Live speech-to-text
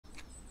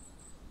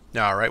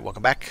Alright,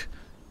 welcome back.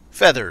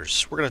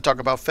 Feathers. We're going to talk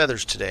about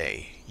feathers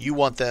today. You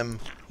want them,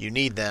 you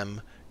need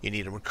them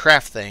to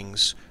craft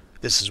things.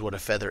 This is what a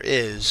feather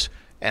is,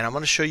 and I'm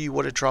going to show you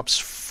what it drops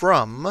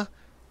from.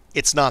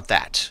 It's not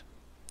that.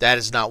 That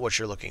is not what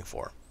you're looking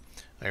for.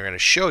 I'm going to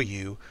show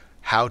you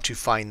how to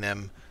find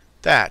them.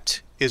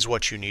 That is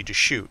what you need to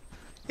shoot.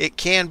 It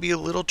can be a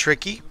little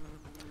tricky.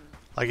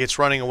 Like, it's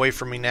running away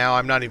from me now.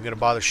 I'm not even going to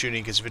bother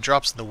shooting because if it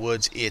drops in the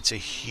woods, it's a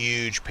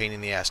huge pain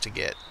in the ass to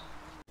get.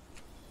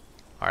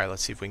 Alright,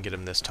 let's see if we can get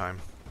him this time.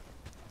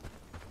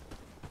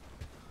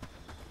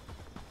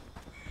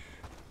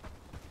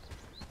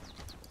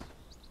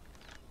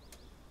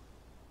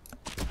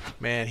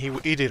 Man,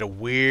 he did a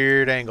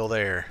weird angle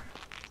there.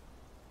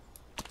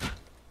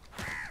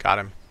 Got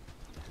him.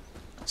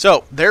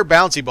 So, they're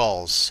bouncy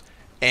balls.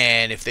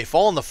 And if they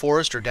fall in the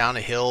forest or down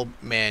a hill,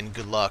 man,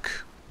 good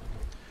luck.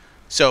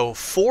 So,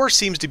 4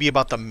 seems to be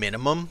about the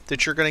minimum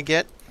that you're going to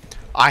get.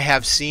 I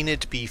have seen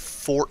it be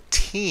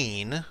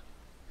 14.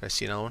 I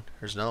see another one.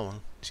 There's another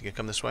one. Is he going to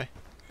come this way?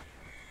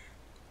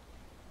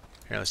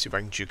 Here, let's see if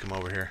I can juke him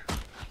over here.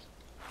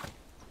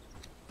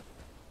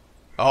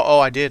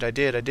 Oh, I did.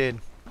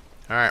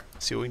 Alright,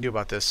 let's see what we can do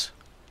about this.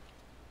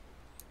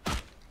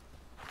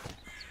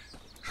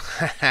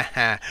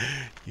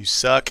 You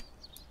suck.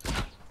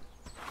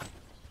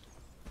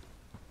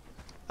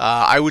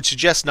 I would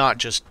suggest not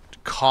just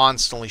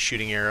constantly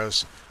shooting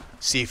arrows.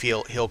 See if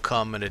he'll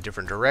come in a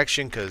different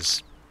direction,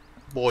 because,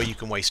 boy, you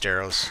can waste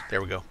arrows.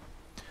 There we go.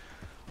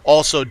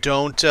 Also,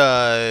 don't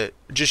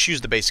just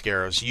use the basic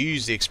arrows. You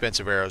use the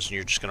expensive arrows, and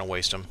you're just going to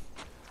waste them.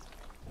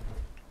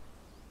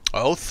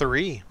 Oh,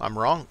 3. I'm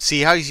wrong.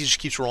 See how he just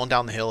keeps rolling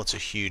down the hill? It's a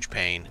huge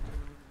pain.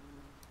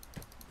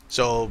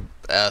 So,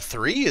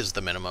 3 is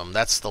the minimum.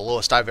 That's the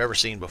lowest I've ever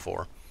seen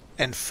before.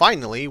 And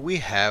finally, we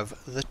have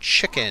the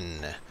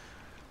chicken.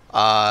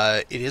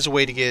 It is a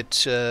way to get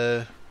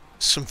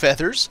some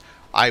feathers.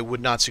 I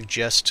would not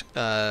suggest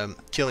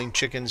killing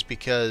chickens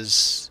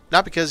because,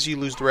 not because you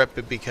lose the rep,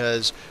 but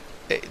because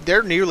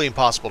they're nearly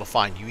impossible to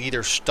find. You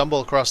either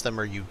stumble across them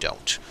or you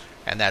don't.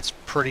 And that's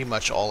pretty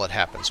much all that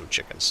happens with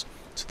chickens.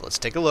 So let's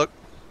take a look.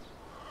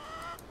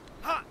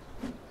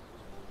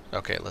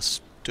 Okay, let's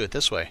do it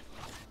this way.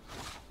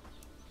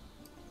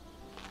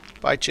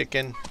 Bye,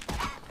 chicken.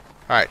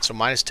 Alright, so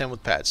 -10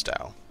 with pad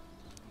style.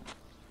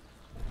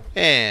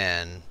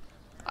 And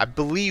I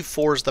believe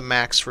 4 is the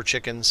max for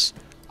chickens.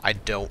 I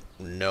don't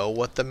know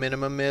what the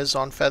minimum is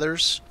on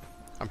feathers.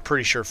 I'm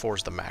pretty sure 4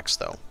 is the max,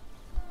 though.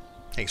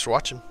 Thanks for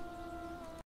watching.